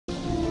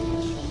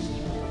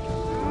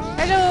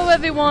Hello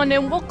everyone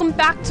and welcome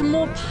back to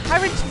more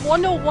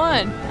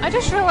Pirate101. I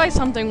just realized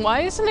something.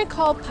 Why isn't it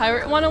called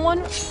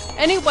Pirate101?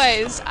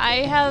 Anyways, I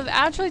have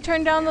actually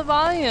turned down the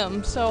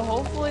volume, so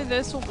hopefully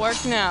this will work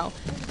now.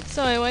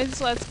 So anyways,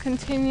 let's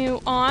continue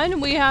on.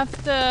 We have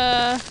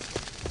to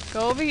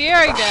go over here,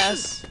 I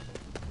guess.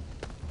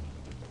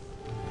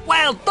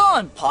 Well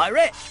done,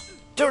 pirate!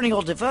 During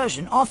your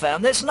diversion, I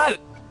found this note.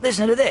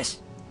 Listen to this.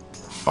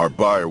 Our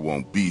buyer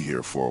won't be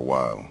here for a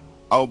while.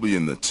 I'll be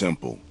in the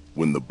temple.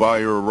 When the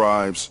buyer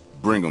arrives,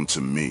 bring him to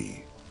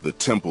me. The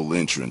temple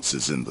entrance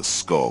is in the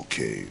Skull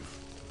Cave.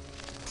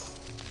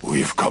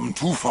 We've come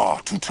too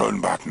far to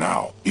turn back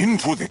now.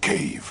 Into the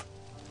cave.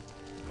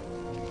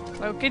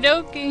 Okie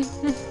dokie.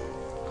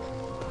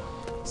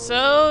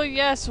 So,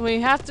 yes, we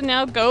have to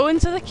now go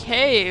into the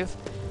cave.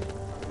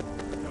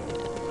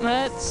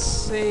 Let's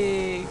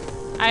see.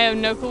 I have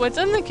no clue what's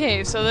in the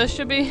cave, so this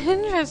should be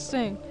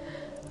interesting.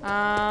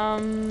 I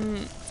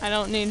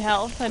don't need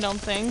help, I don't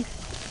think.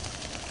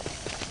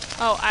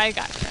 Oh, I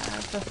gotcha. I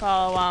have to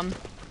follow,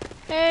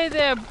 hey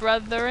there,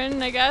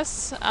 brethren, I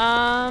guess.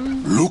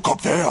 Look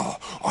up there!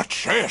 A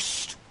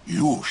chest!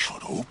 You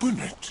should open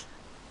it.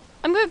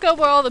 I'm gonna go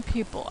where all the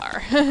people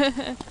are.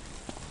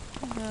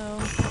 No.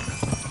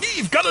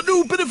 You've got a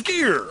new bit of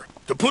gear!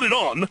 To put it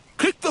on,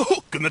 click the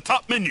hook in the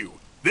top menu.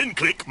 Then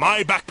click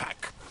My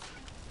Backpack.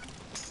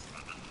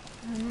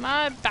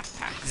 My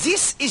backpack.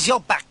 This is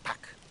your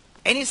backpack.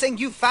 Anything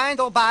you find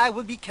or buy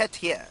will be kept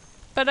here.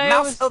 But I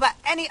Mouse over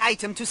any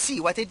item to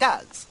see what it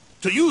does.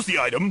 To use the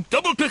item,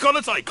 double-click on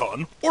its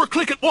icon, or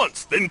click it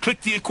once, then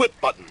click the Equip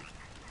button.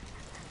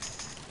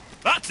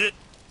 That's it.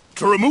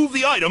 To remove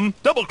the item,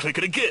 double-click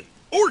it again,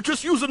 or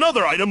just use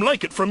another item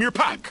like it from your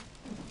pack.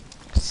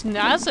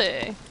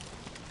 Snazzy.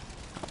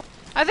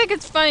 I think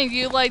it's funny,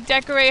 you like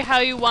decorate how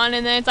you want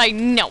and then it's like,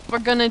 no, we're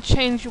gonna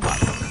change you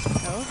up.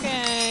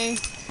 Okay.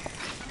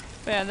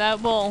 But yeah,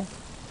 that will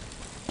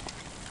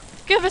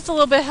give us a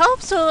little bit of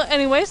help. So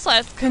anyways,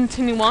 let's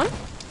continue on.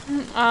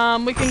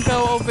 We can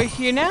go over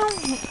here now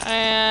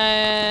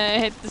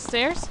and hit the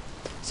stairs.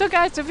 So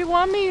guys, if you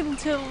want me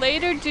to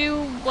later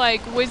do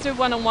like Wizard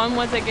 101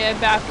 once I get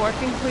it back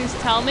working, please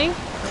tell me.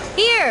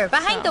 Here,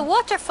 behind the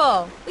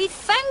waterfall. We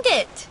found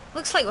it.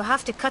 Looks like we'll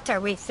have to cut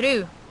our way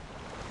through.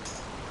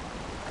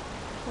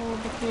 Oh,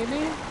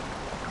 baby.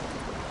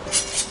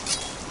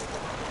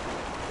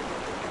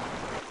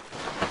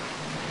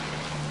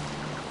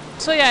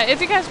 So yeah, if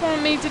you guys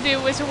want me to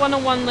do Wizard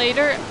 101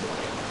 later,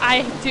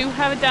 I do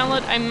have it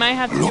downloaded. I might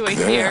have to do it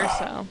here,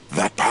 so.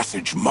 That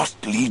passage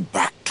must lead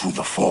back to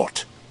the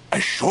fort. A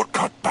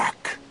shortcut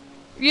back.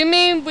 You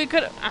mean we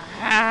could...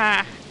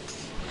 I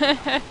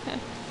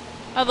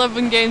love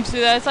when games do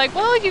that. It's like,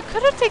 well, you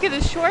could have taken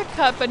the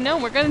shortcut, but no,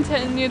 we're going to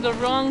tell you the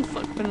wrong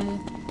flipping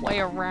way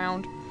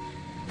around.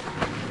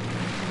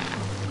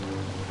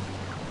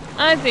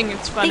 I think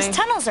it's funny. These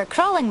tunnels are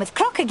crawling with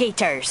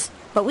crocodilators,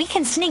 but we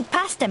can sneak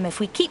past them if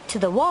we keep to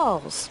the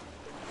walls.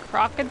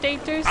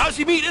 Crocodilators? As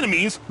you meet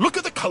enemies, look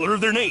at the color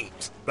of their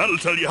names. That'll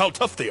tell you how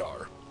tough they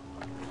are.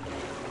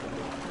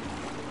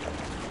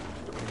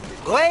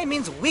 Gray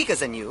means weaker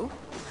than you.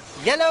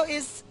 Yellow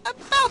is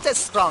about as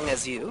strong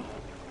as you.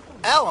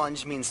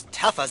 Orange means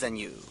tougher than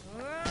you.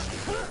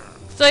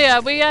 So yeah,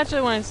 we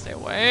actually want to stay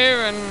away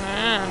from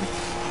that.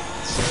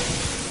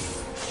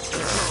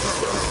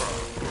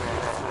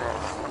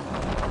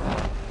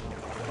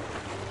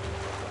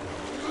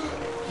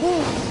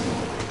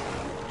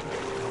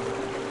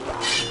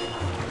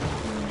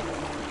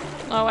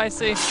 Oh, I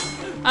see.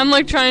 I'm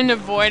like trying to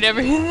avoid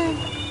everything.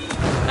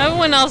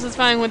 Everyone else is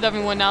fine with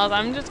everyone else.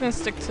 I'm just gonna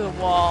stick to the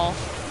wall.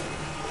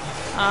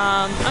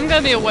 I'm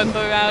gonna be a whimper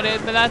about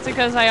it, but that's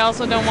because I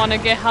also don't want to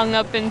get hung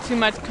up in too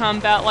much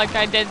combat like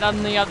I did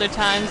on the other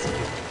times.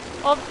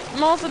 Well,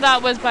 most of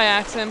that was by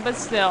accident, but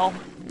still.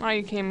 Are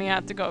you kidding me? I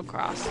have to go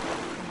across.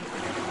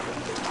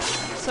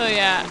 So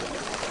yeah.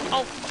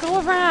 Oh, go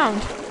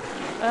around.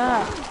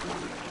 Ugh.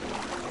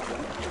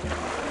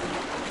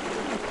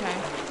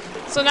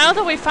 So now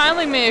that we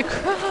finally made it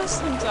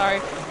across, I'm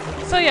sorry.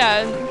 So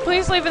yeah,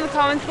 please leave in the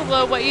comments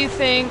below what you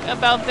think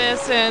about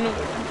this and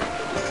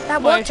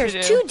that water's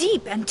too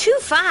deep and too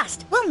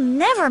fast. We'll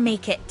never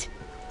make it.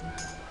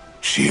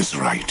 She is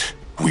right.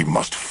 We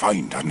must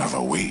find another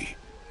way.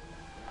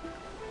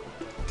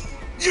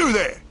 You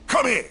there!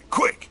 Come here,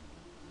 quick!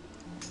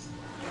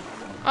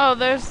 Oh,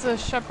 there's the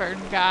shepherd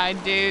guy,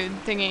 dude,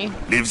 thingy.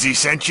 Livesey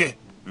sent you?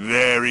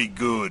 Very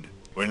good.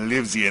 When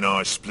Livesey and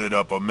I split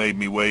up, I made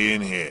me way in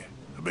here.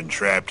 I've been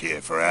trapped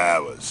here for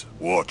hours,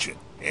 watching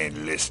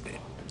and listening.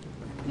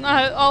 When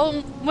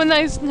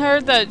I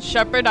heard that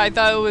shepherd, I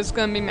thought it was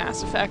gonna be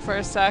Mass Effect for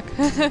a sec.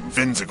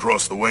 Finn's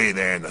across the way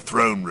there in the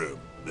throne room.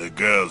 The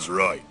girl's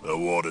right, the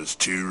water's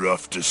too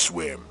rough to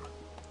swim.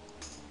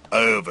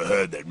 I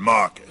overheard that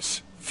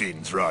Marcus,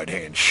 Finn's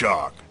right-hand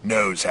shark,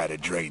 knows how to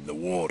drain the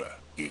water.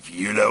 If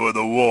you lower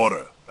the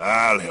water,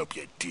 I'll help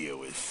you deal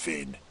with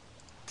Finn.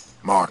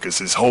 Marcus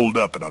is holed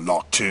up in a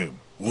locked tomb.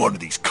 One of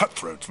these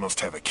cutthroats must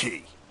have a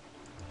key.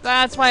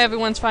 That's why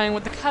everyone's fighting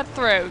with the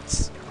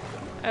cutthroats.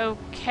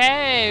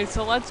 Okay,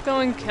 so let's go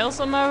and kill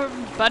some of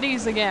our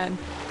buddies again.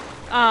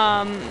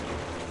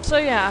 So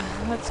yeah,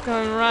 let's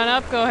go and run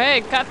up, go,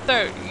 hey, cut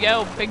through.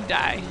 Yo, big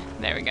die.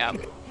 There we go.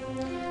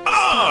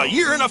 Ah,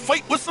 you're in a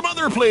fight with some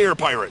other player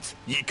pirates.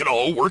 You can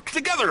all work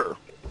together.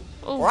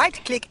 Ooh.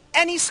 Right-click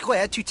any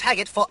square to tag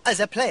it for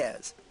other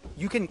players.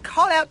 You can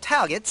call out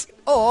targets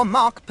or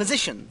mark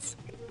positions.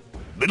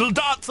 Little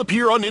dots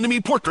appear on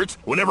enemy portraits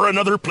whenever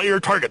another player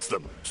targets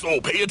them,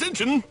 so pay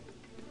attention.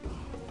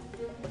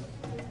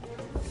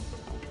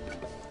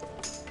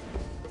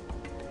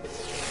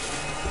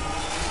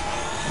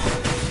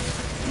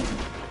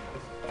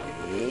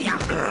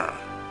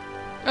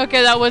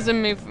 Okay, that wasn't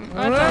me.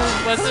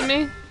 Was it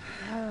me?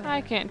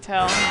 I can't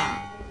tell.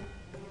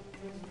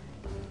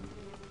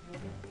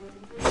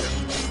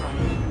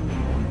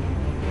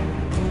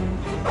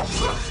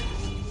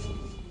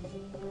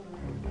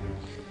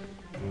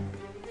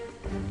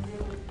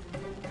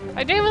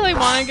 I didn't really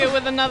want to get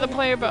with another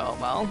player, but oh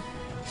well.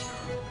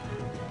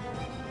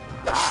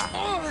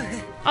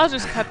 I'll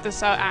just cut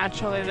this out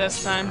actually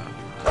this time.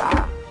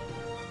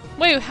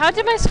 Wait, how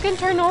did my skin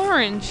turn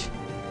orange?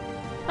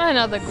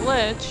 Another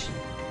glitch.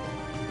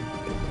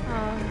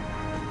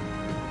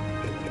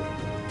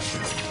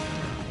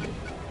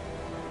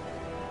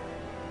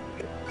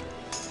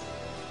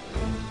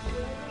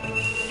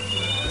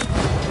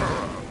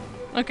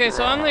 Okay,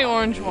 so I'm the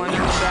orange one in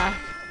the back.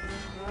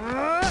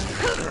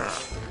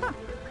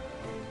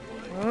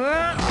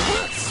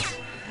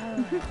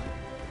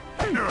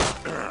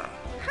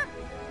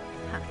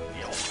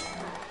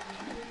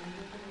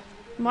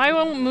 Why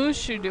won't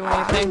Mushu do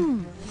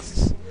anything?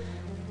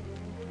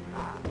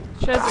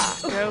 She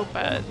has a go,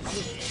 but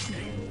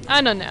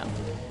I don't know.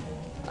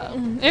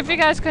 If you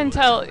guys couldn't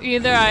tell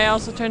either, I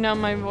also turned down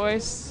my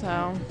voice,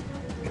 so.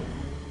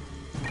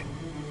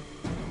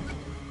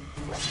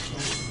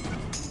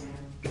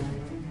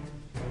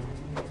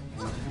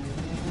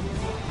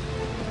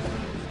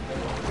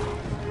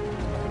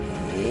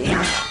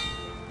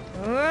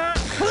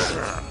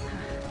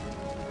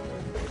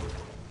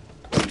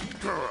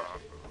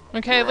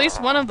 Okay, at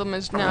least one of them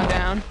is now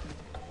down.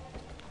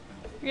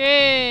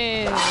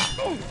 Yay!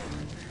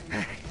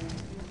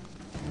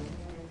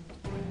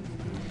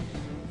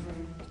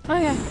 Oh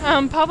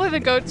yeah, probably the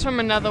goat's from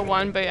another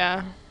one, but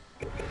yeah.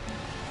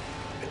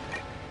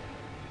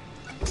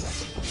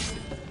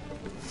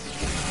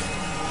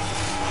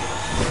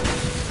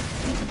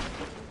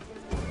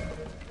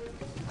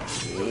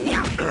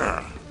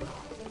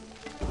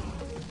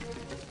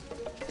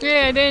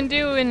 Yeah, I didn't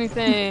do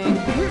anything.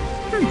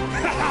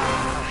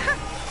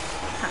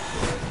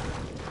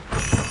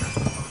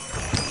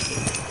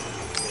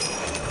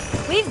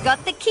 We've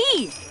got the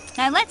key.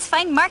 Now let's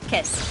find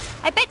Marcus.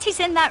 I bet he's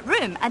in that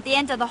room at the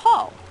end of the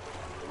hall.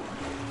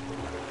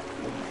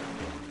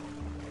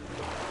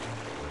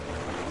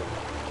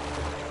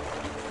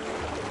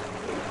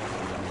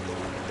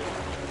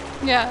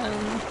 Yeah,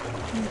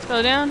 let's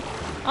go down.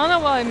 I don't know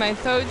why my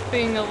throat's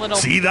being a little...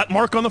 See that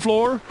mark on the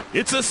floor?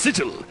 It's a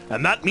sigil,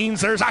 and that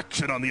means there's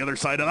action on the other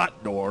side of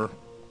that door.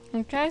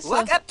 Okay, so...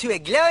 Walk up to a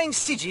glowing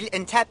sigil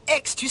and tap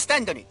X to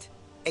stand on it.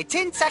 A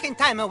 10-second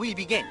timer will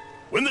begin.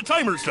 When the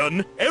timer's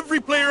done, every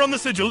player on the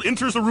sigil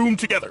enters a room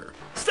together.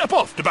 Step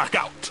off to back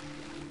out.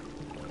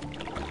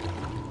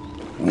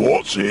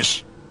 What's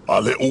this?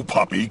 A little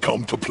puppy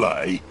come to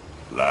play?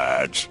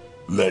 Lads,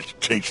 let's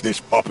teach this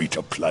puppy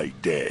to play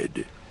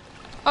dead.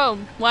 Oh,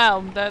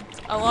 wow,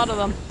 that's a lot of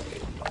them.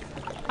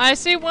 I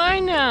see why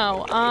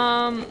now.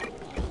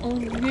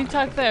 You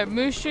talk there.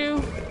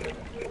 Mushu,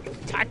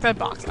 attack that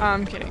box.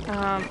 I'm kidding.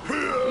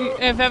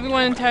 If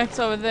everyone attacks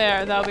over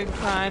there, that'll be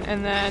fine.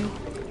 And then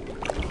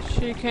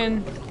she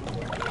can...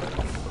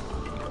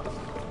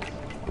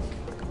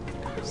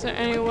 Is there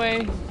any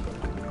way...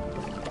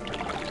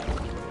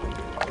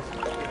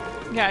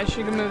 Yeah,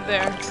 she can move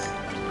there.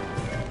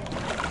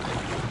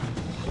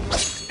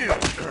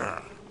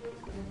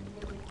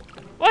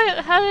 What?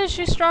 How is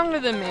she stronger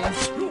than me?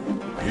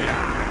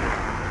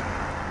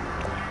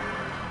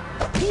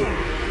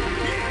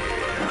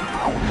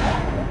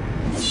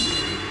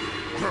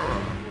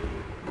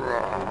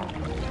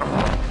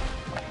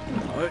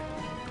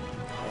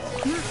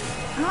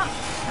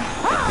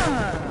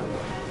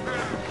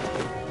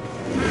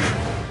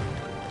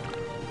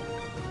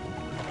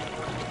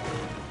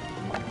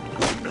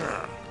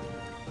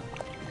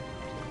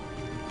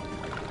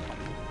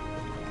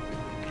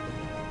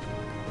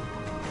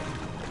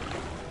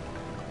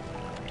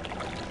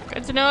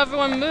 Good to know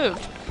everyone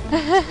moved.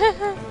 Okay.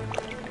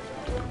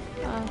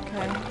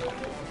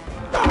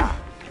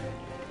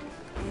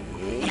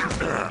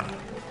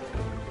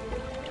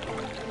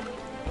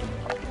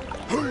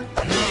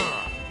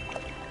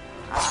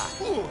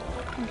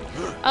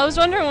 I was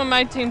wondering when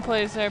my team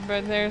plays there,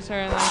 but there's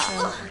her in that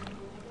room.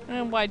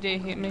 And why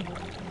did he hit me?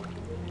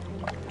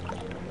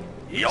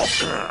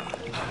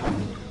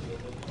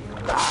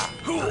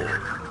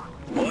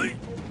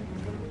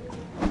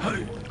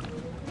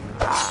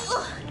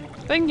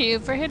 Thank you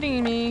for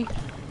hitting me.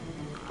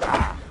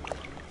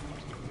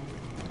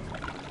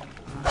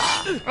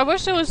 I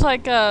wish there was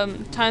like a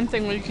time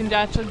thing where you can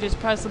actually just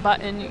press the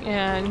button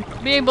and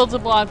be able to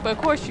block, but of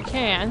course you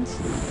can't.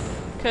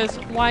 Because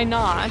why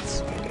not?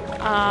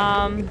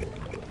 I'll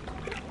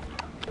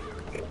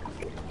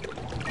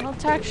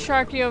attack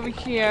Sharky over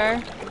here.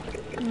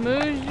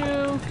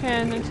 Muju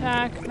can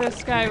attack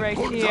this guy right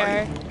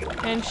here.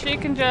 And she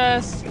can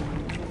just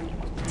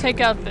take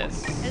out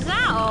this. Is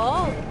that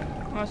all?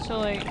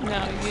 Actually,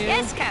 no, you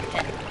Yes,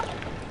 Captain.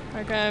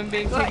 are going to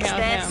be What's taking out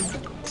this?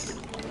 him.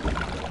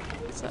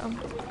 So,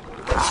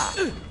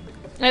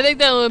 I think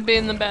that would be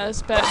in the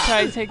best bet.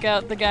 Try to take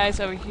out the guys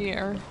over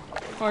here.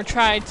 Or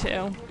try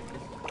to. Or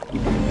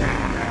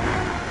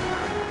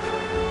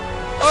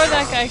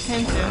that guy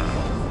can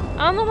too.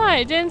 I don't know why,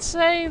 I didn't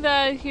say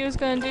that he was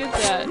going to do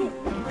that.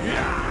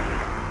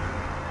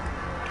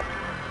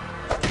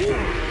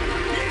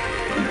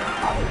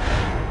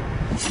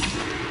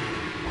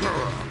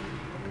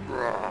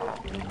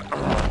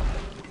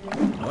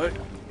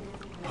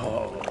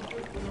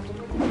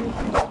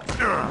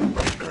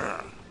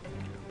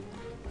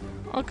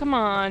 Oh, come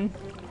on.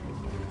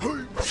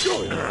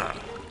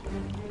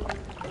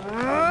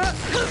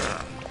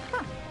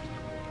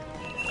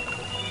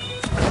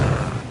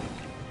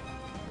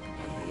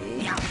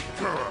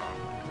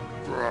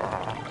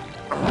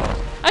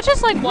 I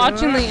just like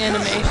watching the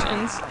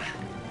animations.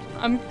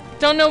 I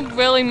don't know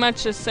really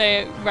much to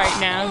say right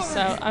now,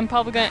 so I'm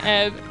probably gonna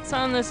edit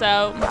some of this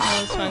out.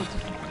 That was fun.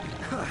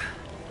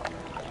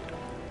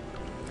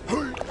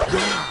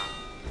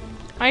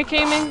 Hi,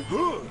 Gaming.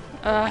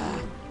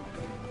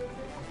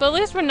 But at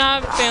least we're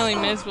not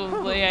failing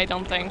miserably, I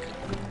don't think.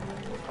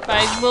 But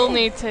I will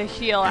need to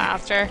heal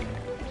after.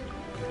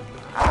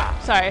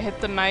 Sorry, I hit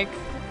the mic.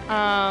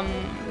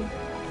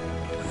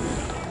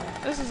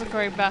 This is a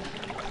great battle.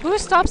 Who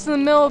stops in the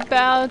middle of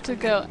battle to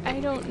go?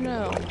 I don't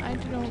know. I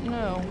don't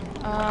know.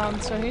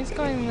 So he's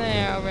going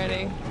there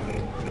already.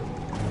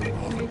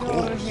 We go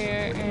over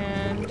here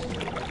and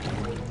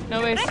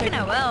nobody's taking.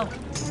 I will.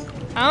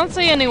 I don't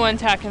see anyone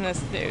attacking this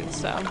dude,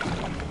 so.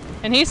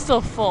 And he's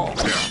still full.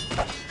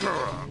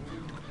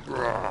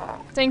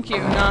 Thank you,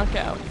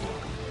 knockout.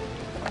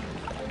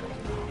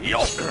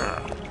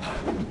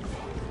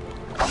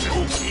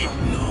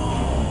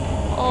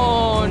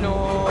 Oh no.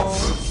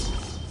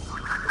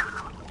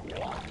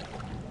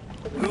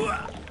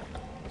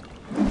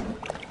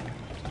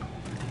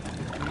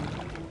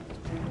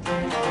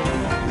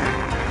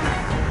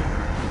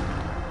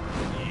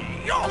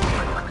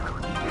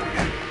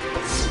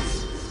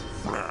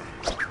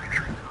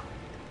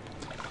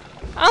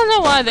 I don't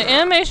know why the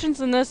animations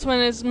in this one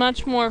is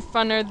much more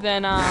funner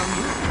than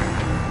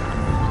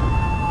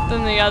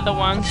the other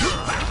one.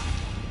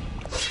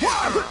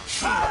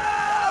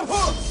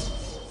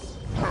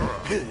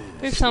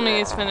 Please tell me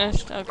he's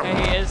finished. Okay,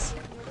 he is.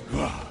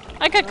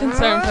 I got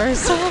concerned for a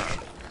sec.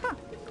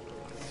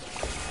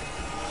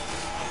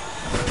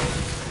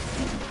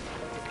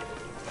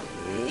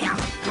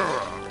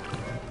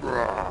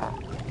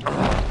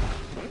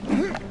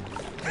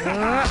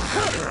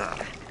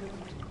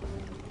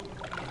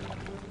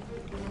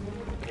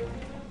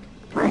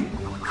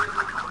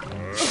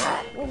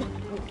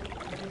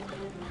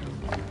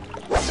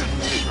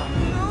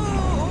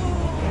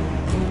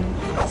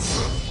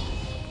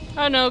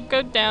 Oh no,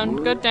 go down,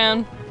 go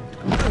down.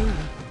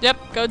 Yep,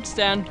 goes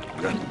down.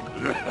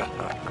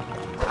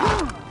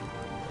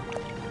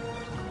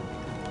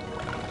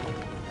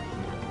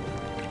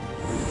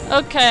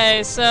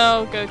 Okay,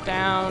 so go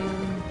down.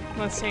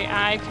 Let's see,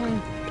 I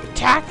can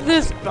attack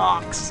this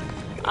box.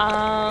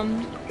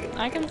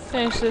 I can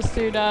finish this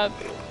dude up.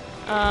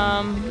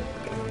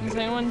 Is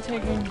anyone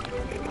taking...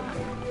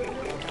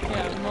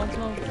 Yeah,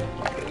 multiple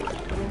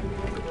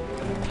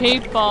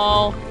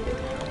people.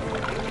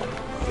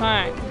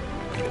 Fine.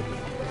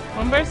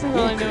 One person's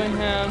only doing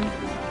him.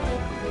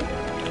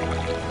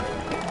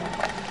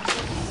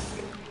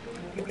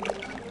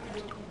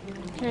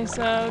 Okay,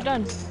 so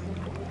done.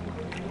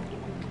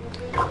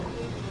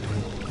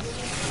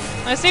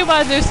 I see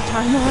why there's a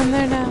timer on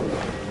there now.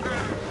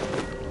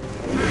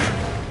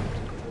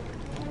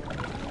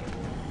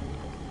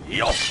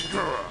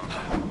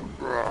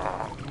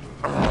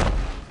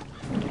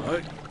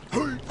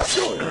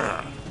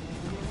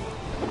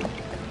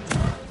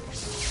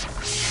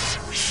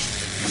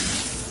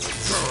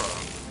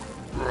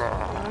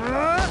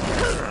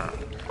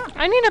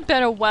 I need a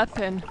better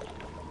weapon.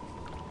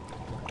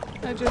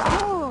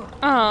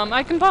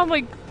 I can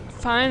probably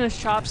find a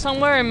shop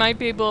somewhere and might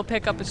be able to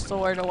pick up a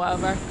sword or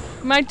whatever.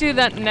 Might do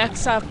that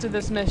next after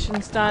this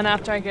mission's done,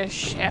 after I get a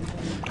ship.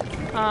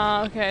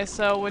 Okay,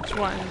 so which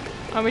one?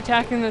 Are we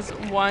attacking this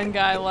one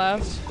guy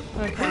left?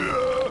 Okay.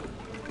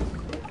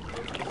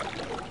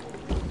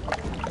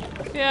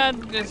 Yeah,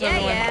 there's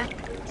everyone.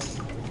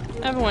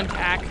 Everyone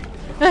attack.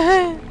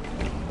 I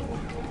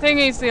think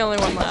he's the only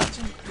one left.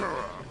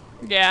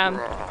 Yeah.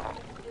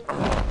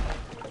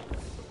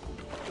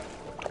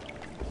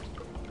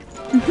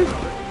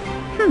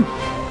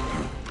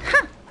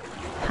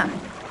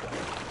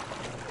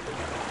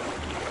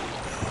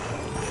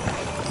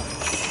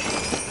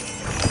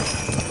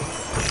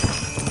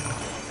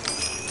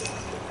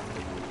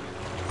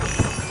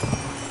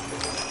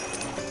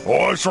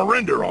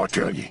 surrender, I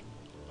tell you.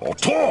 I'll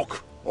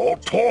talk. I'll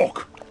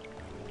talk.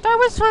 That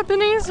was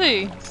flippin'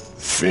 easy.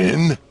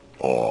 Finn?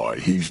 Oh,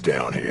 he's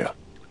down here.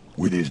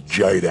 With his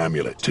jade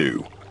amulet,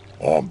 too.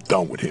 I'm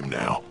done with him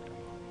now.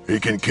 He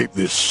can keep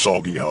this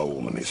soggy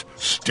hole and his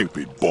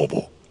stupid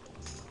bauble.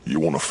 You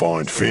want to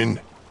find Finn?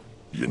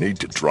 You need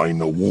to drain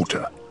the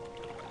water.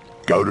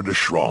 Go to the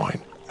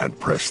shrine and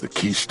press the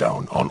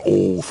keystone on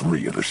all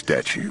 3 of the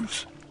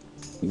statues.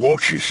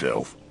 Watch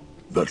yourself.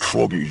 The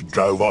Troggies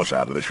drove us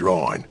out of the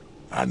shrine,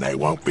 and they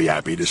won't be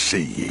happy to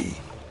see ye.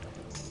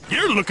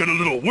 You're looking a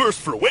little worse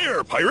for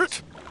wear,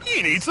 pirate.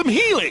 You need some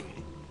healing.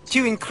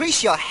 To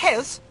increase your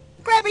health,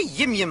 grab a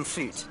yum-yum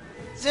fruit.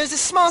 There's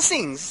small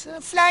things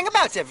flying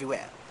about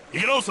everywhere. You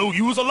can also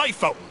use a life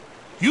fountain.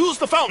 Use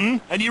the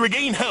fountain and you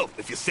regain health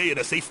if you stay in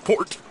a safe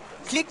port.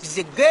 Click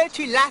the Go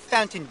to Life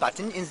Fountain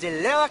button in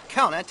the lower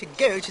corner to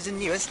go to the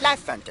nearest life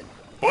fountain.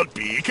 But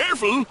be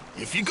careful.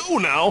 If you go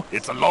now,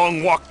 it's a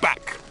long walk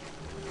back.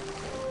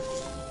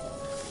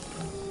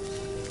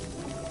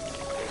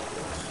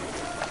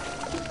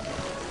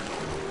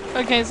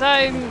 Okay,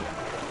 so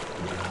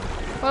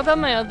what about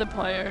my other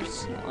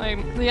players?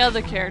 Like, the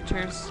other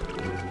characters?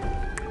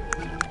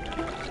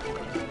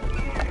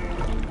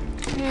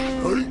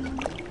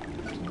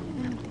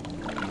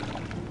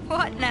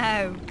 What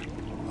now?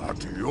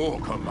 At your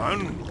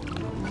command.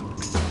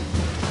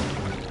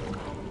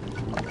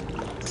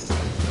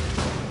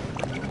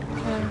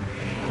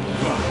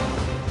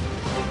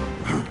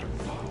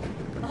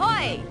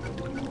 Ahoy!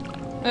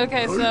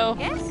 Okay, so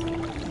Yes?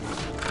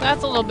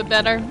 that's a little bit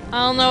better.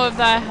 I don't know if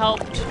that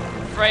helped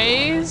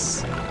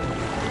phrase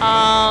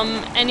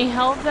any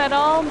help at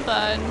all,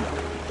 but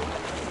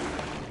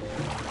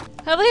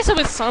at least it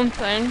was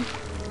something.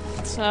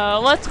 So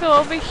let's go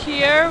over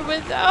here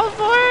without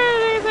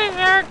anything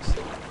sharks.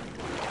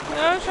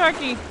 No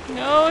Sharky.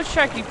 No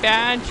Sharky.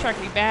 Bad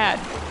Sharky. Bad.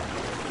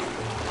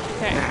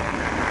 Okay.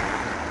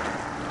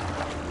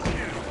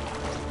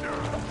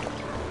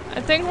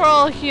 I think we're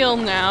all healed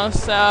now,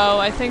 so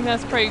I think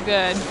that's pretty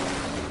good.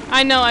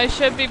 I know I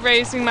should be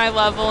raising my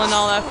level and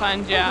all that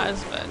fun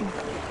jazz, but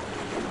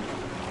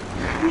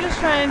I'm just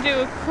trying to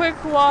do a quick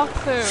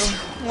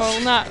walkthrough.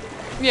 Well, not,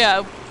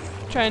 yeah,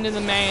 trying to do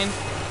the main.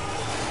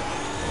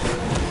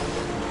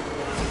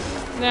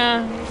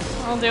 Nah,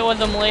 I'll deal with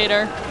them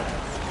later.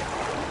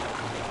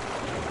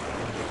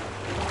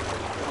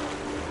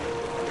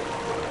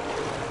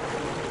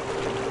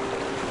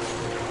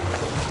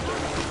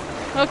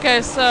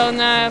 Okay, so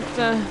now I have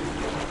to...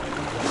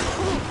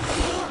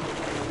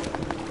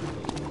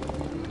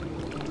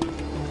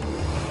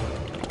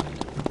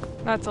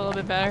 That's a little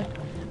bit better.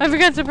 I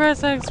forgot to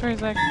press X for a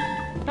sec.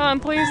 Come on,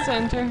 please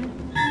enter.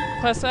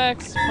 Plus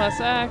X, plus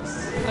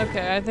X.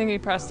 Okay, I think he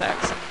pressed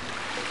X.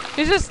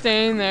 He's just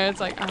staying there.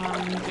 It's like, dude.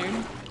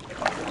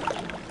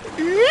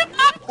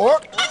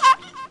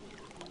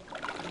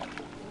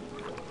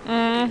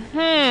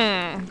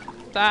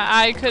 That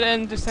I could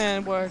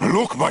understand a word.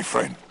 Look, my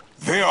friend.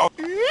 They are...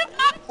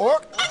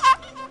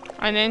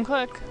 I didn't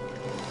click.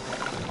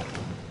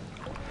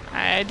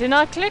 I did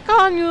not click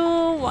on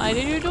you. Why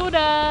did you do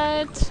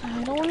that?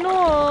 I don't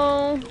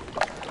know.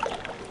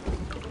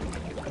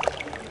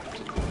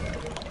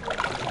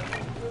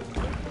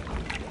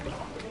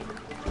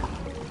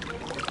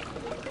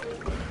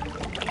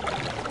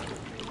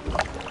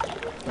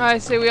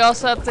 Alright, so we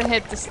also have to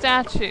hit the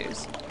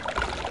statues.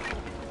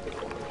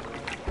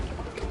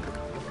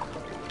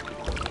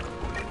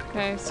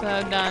 Okay, so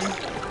done.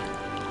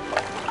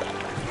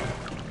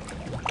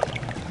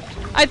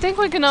 I think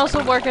we can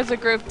also work as a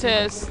group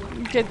to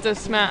get the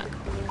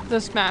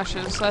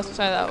smashes. Let's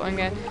try that one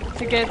again.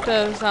 To get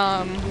those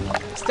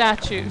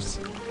statues.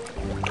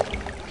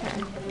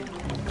 Okay.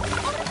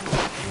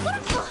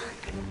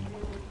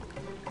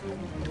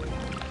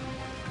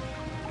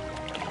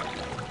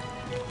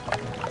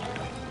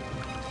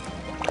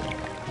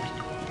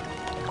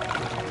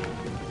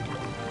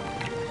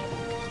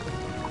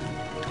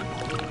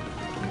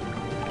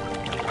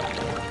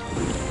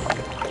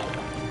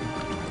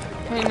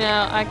 Okay,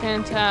 now I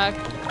can attack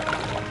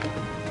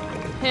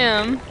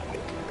him.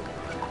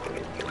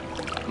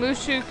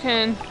 Mushu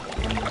can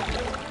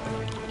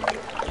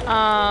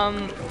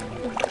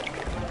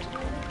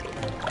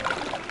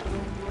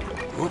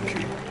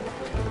Okay.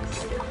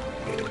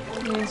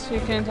 means she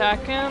can attack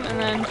him, and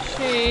then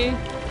she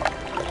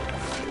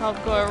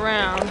help go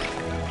around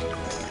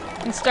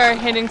and start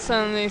hitting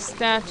some of these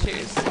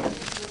statues.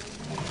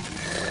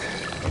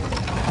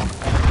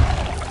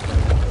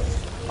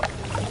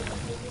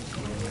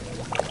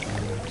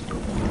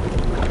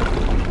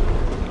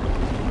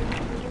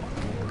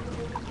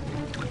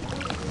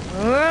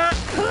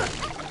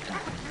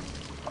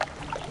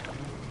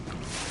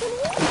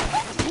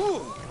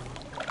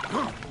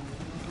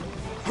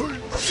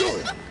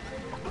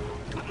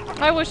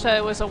 I wish that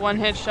it was a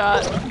one-hit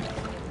shot.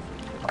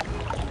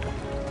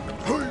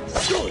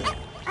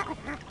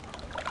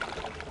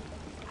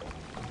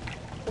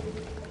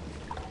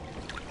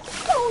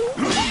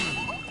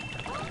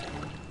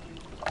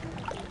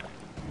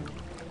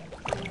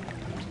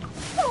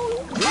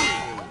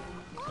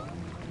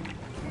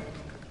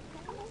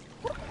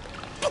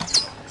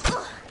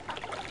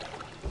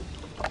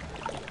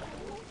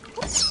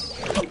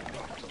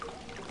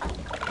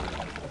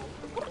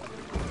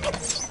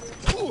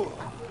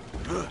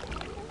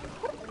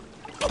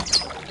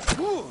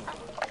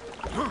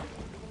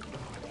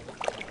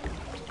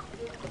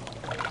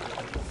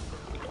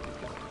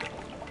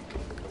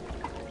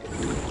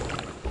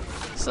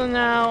 So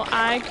now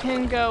I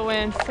can go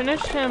in,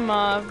 finish him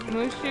off.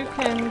 Mushu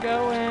can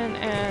go in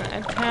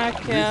and attack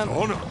him,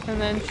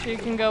 and then she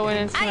can go in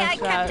and Aye, aye,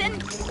 smash that.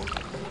 Captain.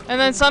 And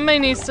then somebody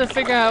needs to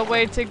figure out a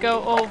way to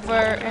go over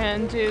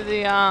and do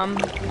the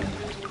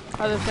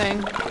other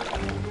thing.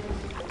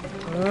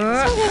 So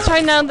I guess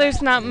right now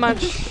there's not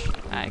much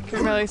I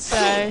can really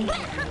say. And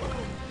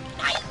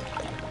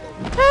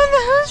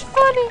that was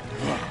funny.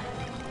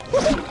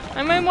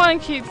 I might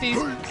want to keep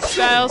these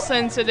styles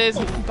since it is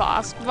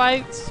boss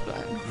fights, but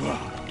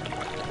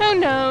who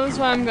knows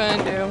what I'm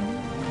gonna do.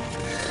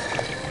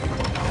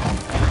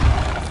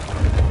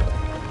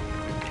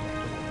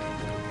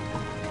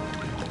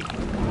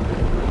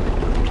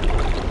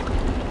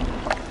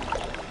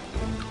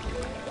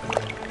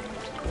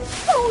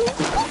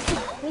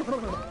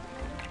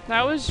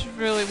 That was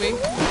really weak.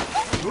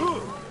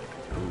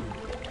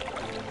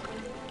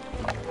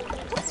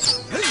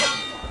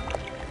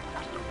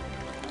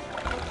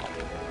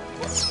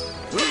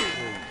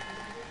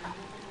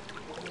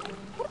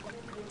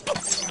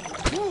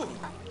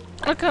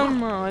 Oh,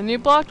 come on. You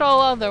blocked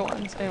all other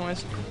ones.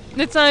 Anyways,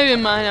 it's not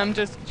even mine. I'm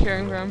just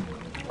cheering for him.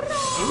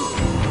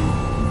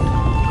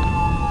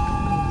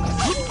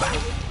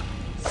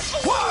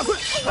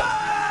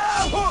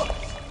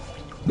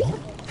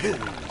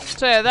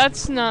 So yeah,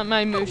 that's not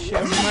my Mushu.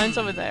 Mine's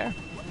over there.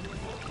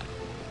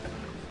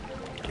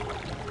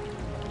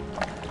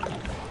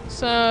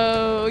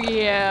 So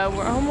yeah,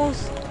 we're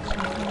almost.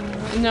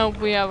 No,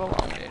 we have a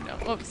long way to go.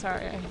 Oh,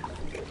 sorry.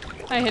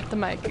 I hit the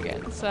mic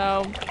again.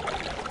 So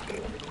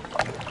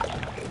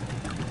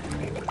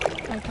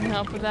I can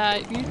help with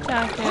that. You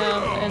attack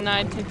him, and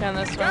I take down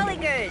this one. Really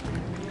good.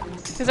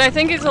 Because I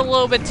think it's a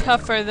little bit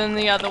tougher than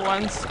the other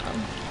ones.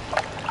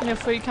 And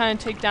if we kind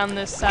of take down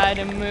this side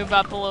and move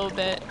up a little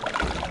bit,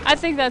 I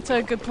think that's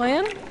a good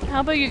plan. How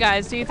about you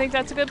guys? Do you think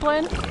that's a good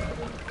plan?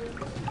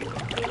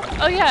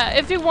 Oh yeah,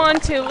 if you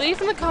want to,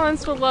 leave in the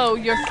comments below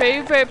your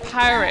favorite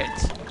pirate.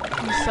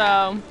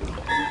 So,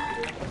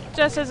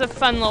 just as a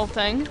fun little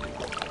thing.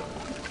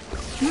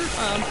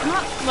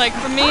 Like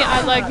for me,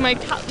 I like my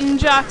Captain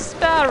Jack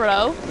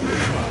Sparrow.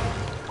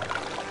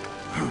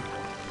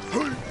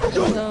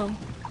 So.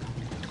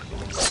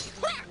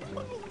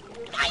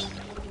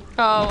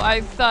 Oh,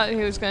 I thought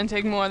he was going to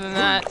take more than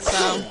that,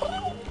 so.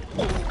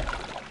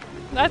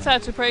 That's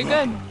actually pretty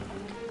good.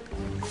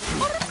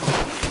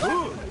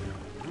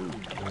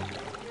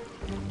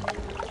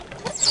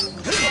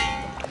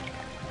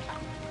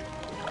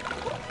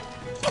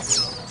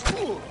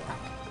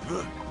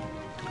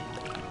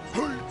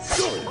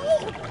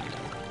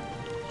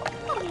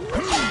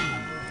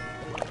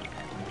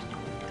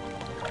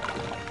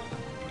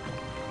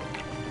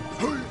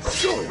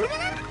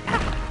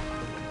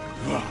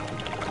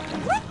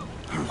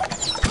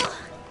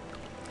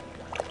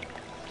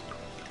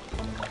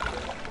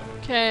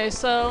 Okay,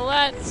 so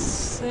let's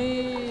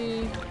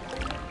see.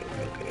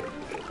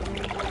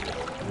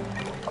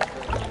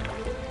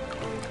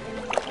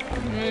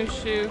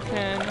 Mushu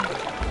can.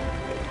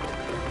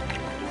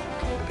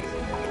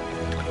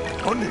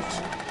 On it.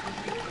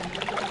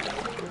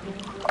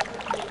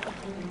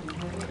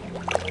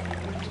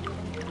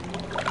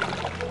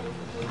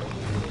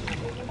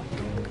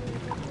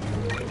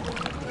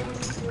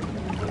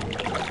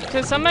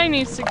 Because somebody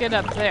needs to get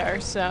up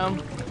there, so.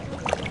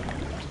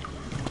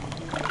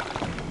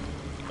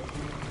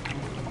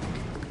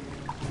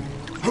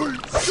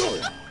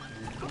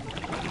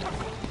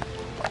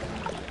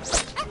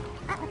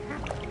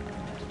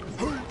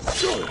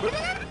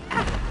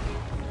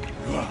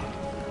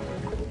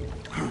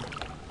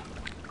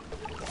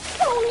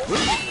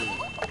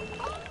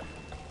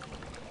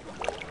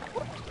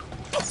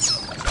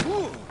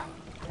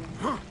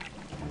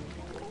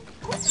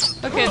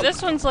 Okay,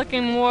 this one's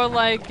looking more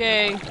like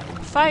a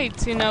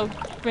fight, you know,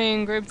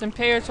 being grouped in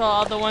pairs while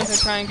all the ones are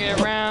trying to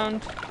get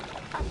around.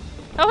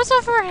 That was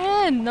over her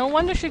head. No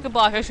wonder she could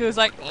block her. She was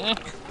like, eh.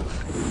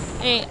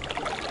 Eh.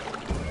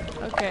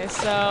 Okay,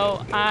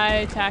 so I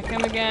attack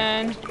him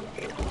again.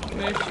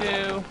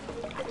 Mushu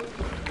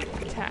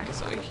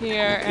attacks over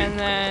here, and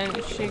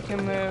then she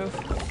can move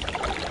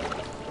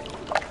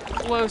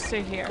close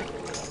to here.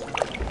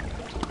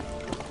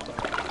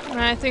 And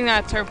I think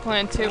that's her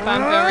plan too, but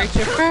I'm gonna reach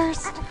it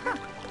first.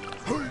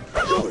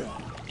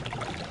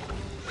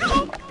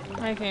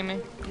 Hi, Amy.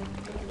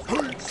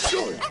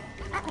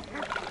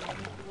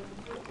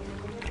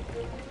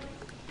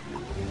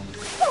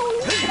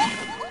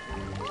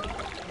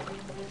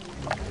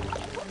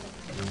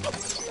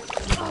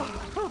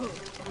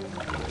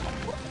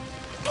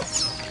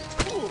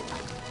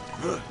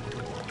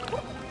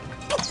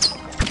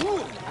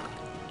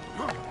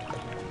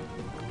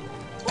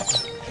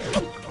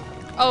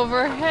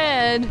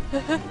 Overhead.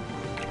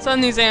 Some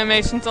of these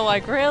animations are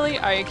like, really?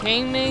 Are you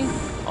kidding me?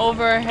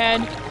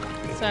 Overhead.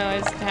 So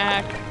it's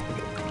attack.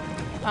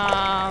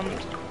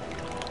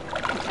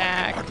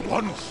 Attack. At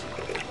once.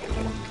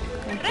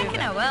 Reckon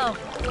I will.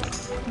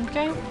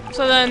 Okay.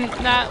 So then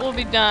that will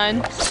be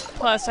done.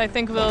 Plus, I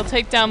think we'll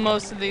take down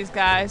most of these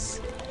guys.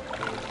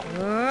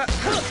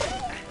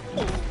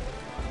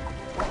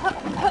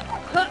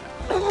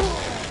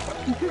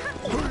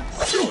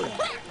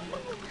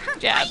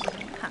 Jab.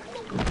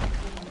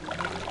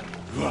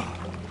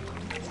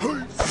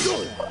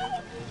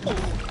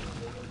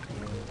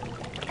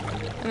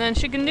 And then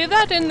she can do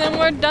that, and then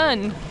we're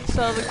done.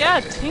 So, yeah,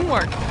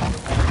 teamwork.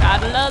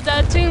 Gotta love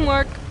that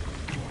teamwork.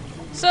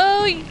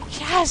 So,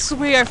 yes,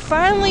 we are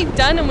finally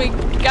done, and we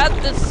got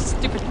this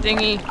stupid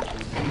thingy.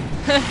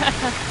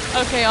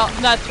 Okay,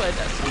 that's what it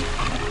does.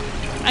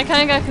 I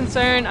kind of got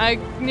concerned. I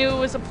knew it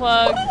was a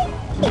plug.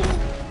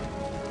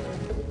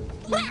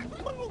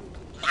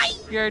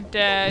 You're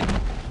dead.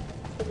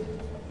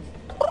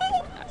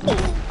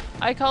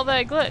 I call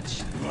that a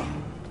glitch.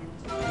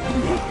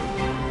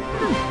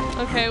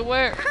 Okay,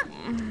 where?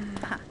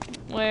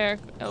 Where?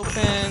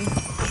 Open.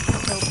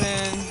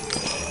 Open.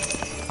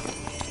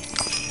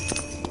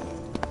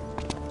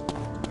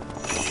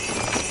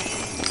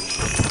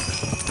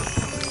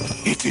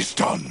 It is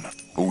done.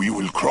 We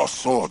will cross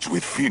swords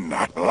with Finn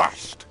at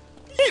last.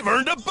 You've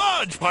earned a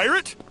badge,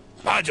 pirate!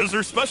 Badges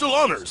are special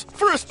honors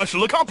for a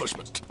special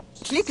accomplishment.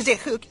 Click the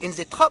hook in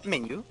the top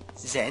menu,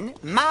 then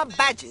My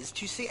Badges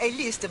to see a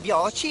list of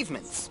your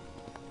achievements.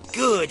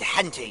 Good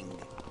hunting!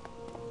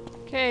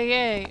 Okay,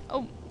 yay.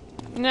 Oh,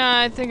 no,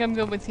 I think I'm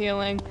good with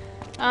healing.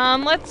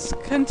 Let's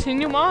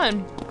continue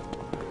on.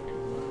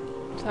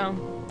 So,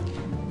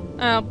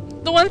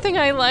 the one thing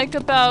I like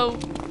about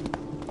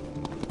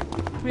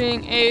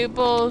being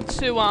able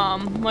to,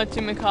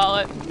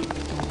 whatchamacallit,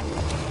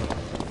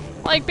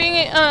 like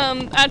being,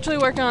 actually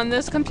working on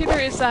this computer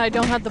is that I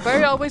don't have the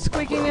bird always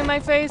squeaking in my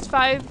face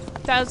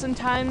 5,000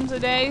 times a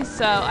day,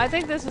 so I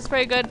think this is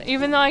pretty good.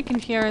 Even though I can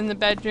hear in the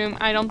bedroom,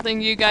 I don't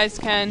think you guys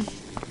can.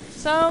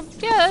 So,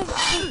 yeah,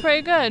 this is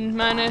pretty good,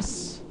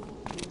 minus,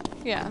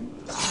 yeah.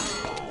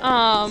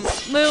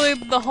 Literally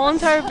the whole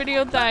entire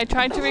video that I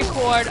tried to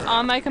record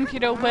on my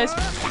computer was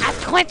stop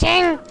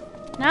twitching!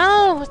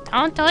 No,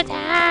 don't do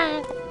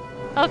that!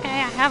 Okay,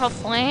 I have a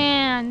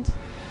plan.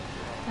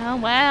 Oh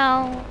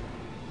well.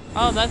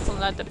 Oh, that's a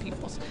lot of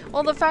people's.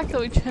 Well, the fact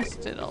that we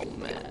just did, oh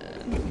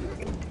man.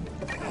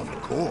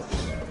 Of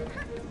course.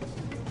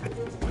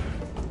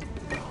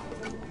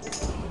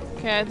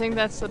 Okay, I think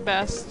that's the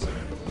best.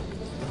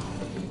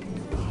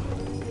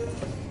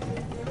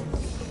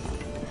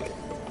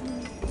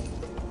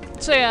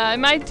 So yeah, I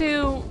might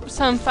do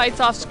some fights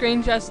off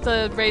screen just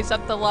to raise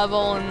up the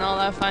level and all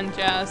that fun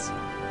jazz.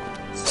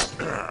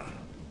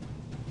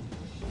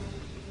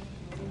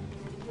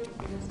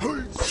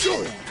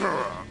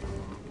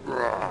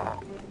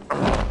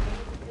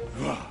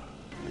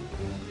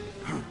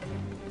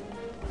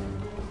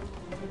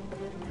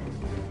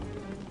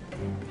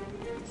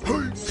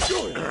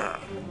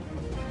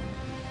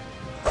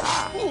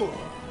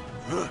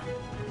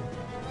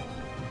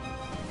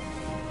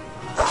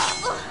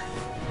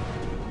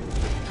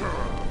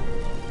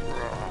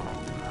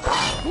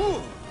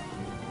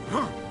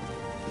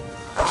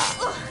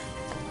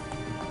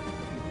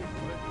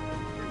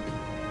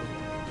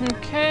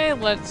 Okay,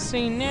 let's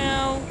see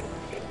now.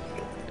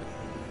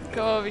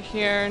 Go over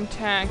here and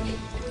attack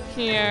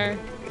here.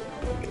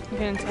 You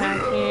can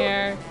attack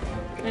here.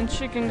 And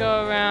she can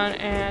go around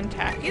and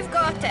attack. You've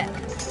got it.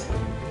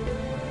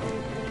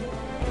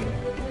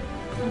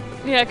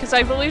 Yeah, because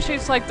I believe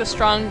she's like the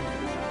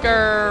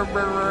stronger,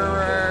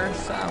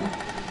 so.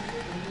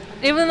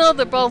 Even though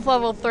they're both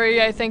level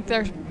 3, I think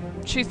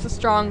she's the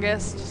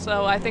strongest,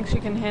 so I think she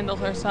can handle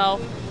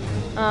herself.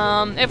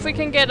 If we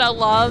can get a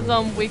lot of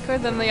them weaker,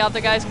 then the other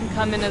guys can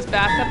come in as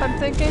backup, I'm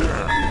thinking.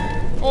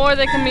 Or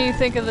they can be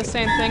thinking the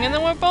same thing, and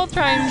then we're both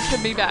trying to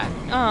be back.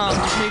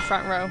 Me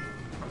front row.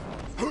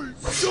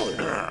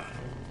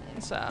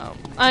 So,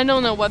 I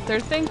don't know what they're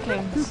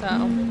thinking,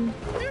 so.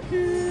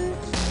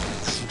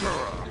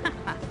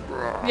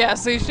 Yeah,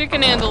 see, she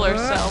can handle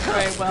herself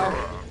very well.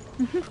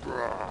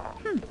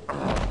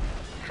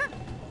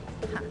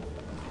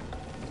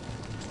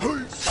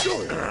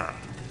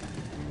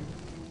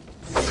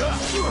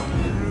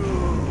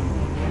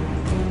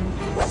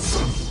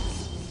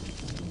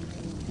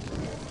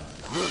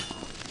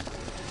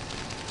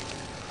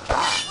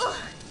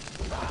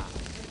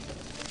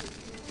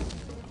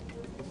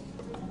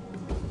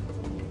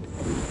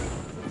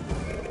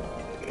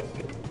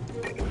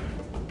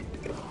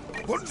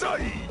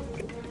 Okay.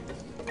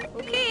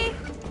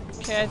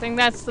 Okay, I think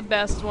that's the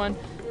best one.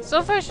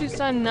 So far, she's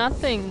done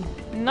nothing.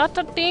 Not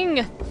a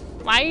thing.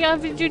 Why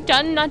haven't you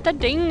done not a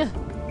thing?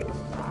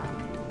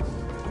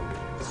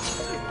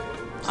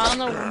 I don't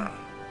know.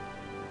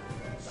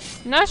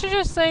 Now she's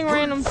just saying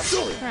random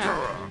crap.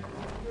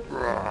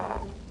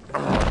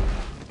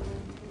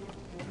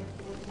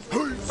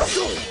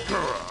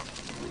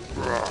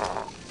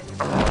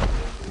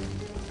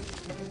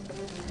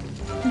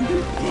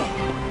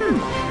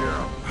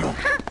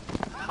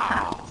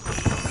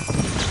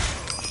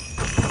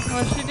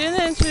 Well, she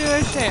didn't do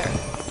her share.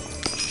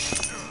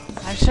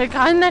 I should have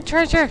gotten that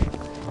treasure.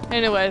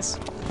 Anyways,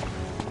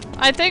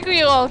 I think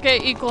we all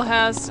get equal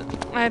has.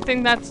 I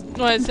think that's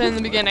what it said in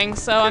the beginning,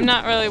 so I'm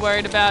not really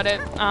worried about it.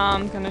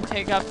 I'm gonna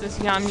take up this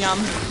yum yum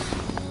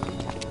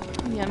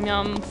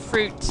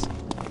fruit.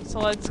 So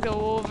let's go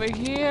over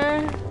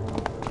here.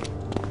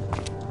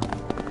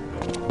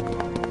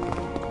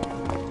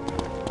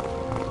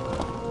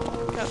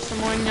 Got some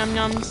more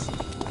num-nums.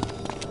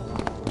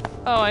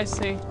 Oh, I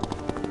see.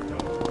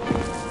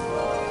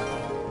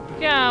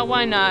 Yeah,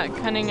 why not?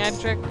 Cunning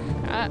Edric.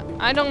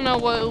 I don't know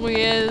what he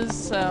is,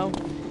 so...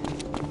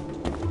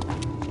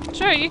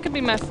 Sure, you could be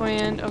my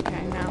friend.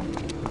 Okay, now.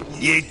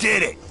 You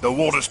did it! The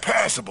water's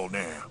passable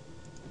now.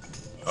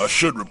 I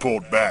should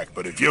report back,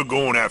 but if you're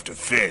going after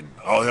Finn,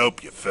 I'll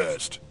help you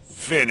first.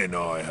 Finn and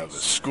I have a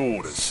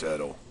score to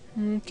settle.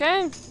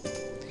 Okay.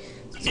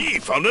 Ye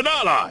found an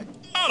ally.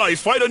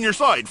 Allies fight on your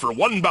side for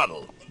one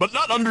battle, but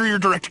not under your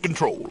direct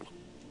control.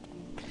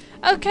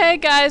 Okay,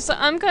 guys, so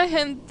I'm gonna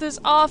hit this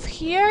off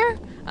here.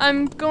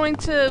 I'm going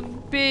to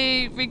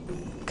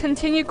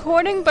continue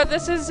recording, but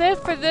this is it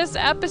for this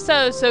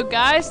episode. So,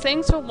 guys,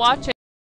 thanks for watching.